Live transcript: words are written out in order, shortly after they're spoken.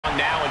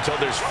now until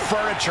there's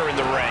furniture in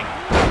the ring.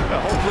 Well,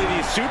 hopefully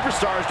these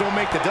superstars don't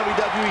make the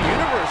WWE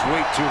Universe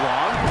wait too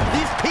long.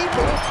 These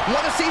people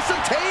want to see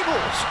some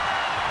tables.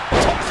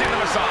 Tossing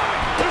them aside.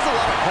 There's a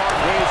lot of hard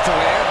ways to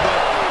land, but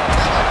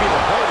that might be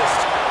the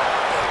hardest.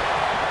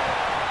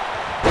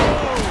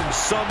 Boom!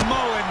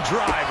 Samoan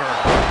driver.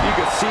 You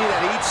can see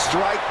that each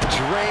strike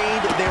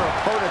drained their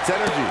opponent's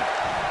energy.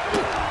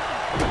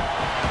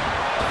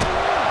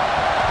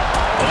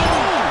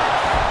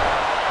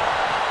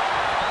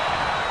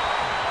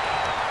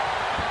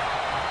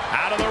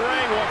 Out of the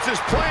ring, what's his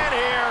plan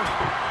here?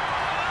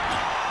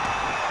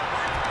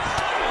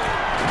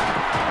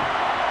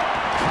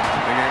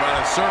 Thinking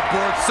about a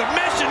surfboard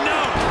submission,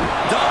 no!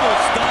 Double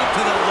stomp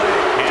to the leg.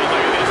 And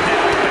look at this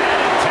now, bad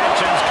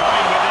intentions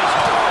coming with his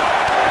heart.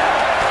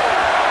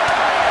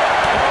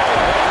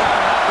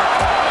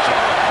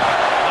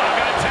 Not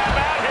gonna tap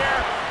out here.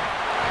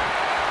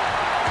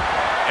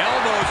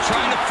 Elbows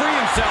trying to free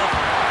himself,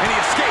 and he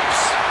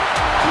escapes.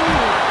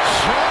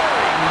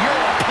 Jarring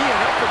European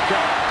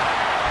uppercut.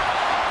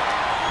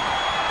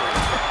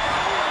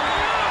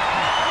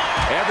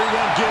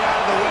 Everyone get out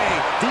of the way.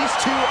 These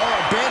two are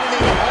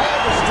abandoning all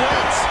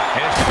restraints.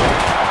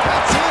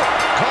 That's it.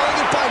 Calling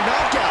it by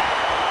knockout.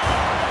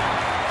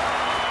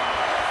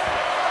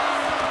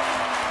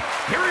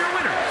 Here are your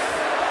winners.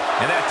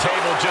 And that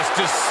table just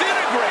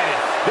disintegrated.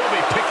 They'll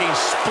be picking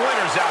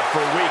splinters out for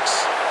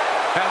weeks.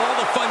 Have all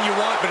the fun you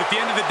want, but at the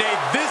end of the day,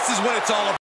 this is what it's all about.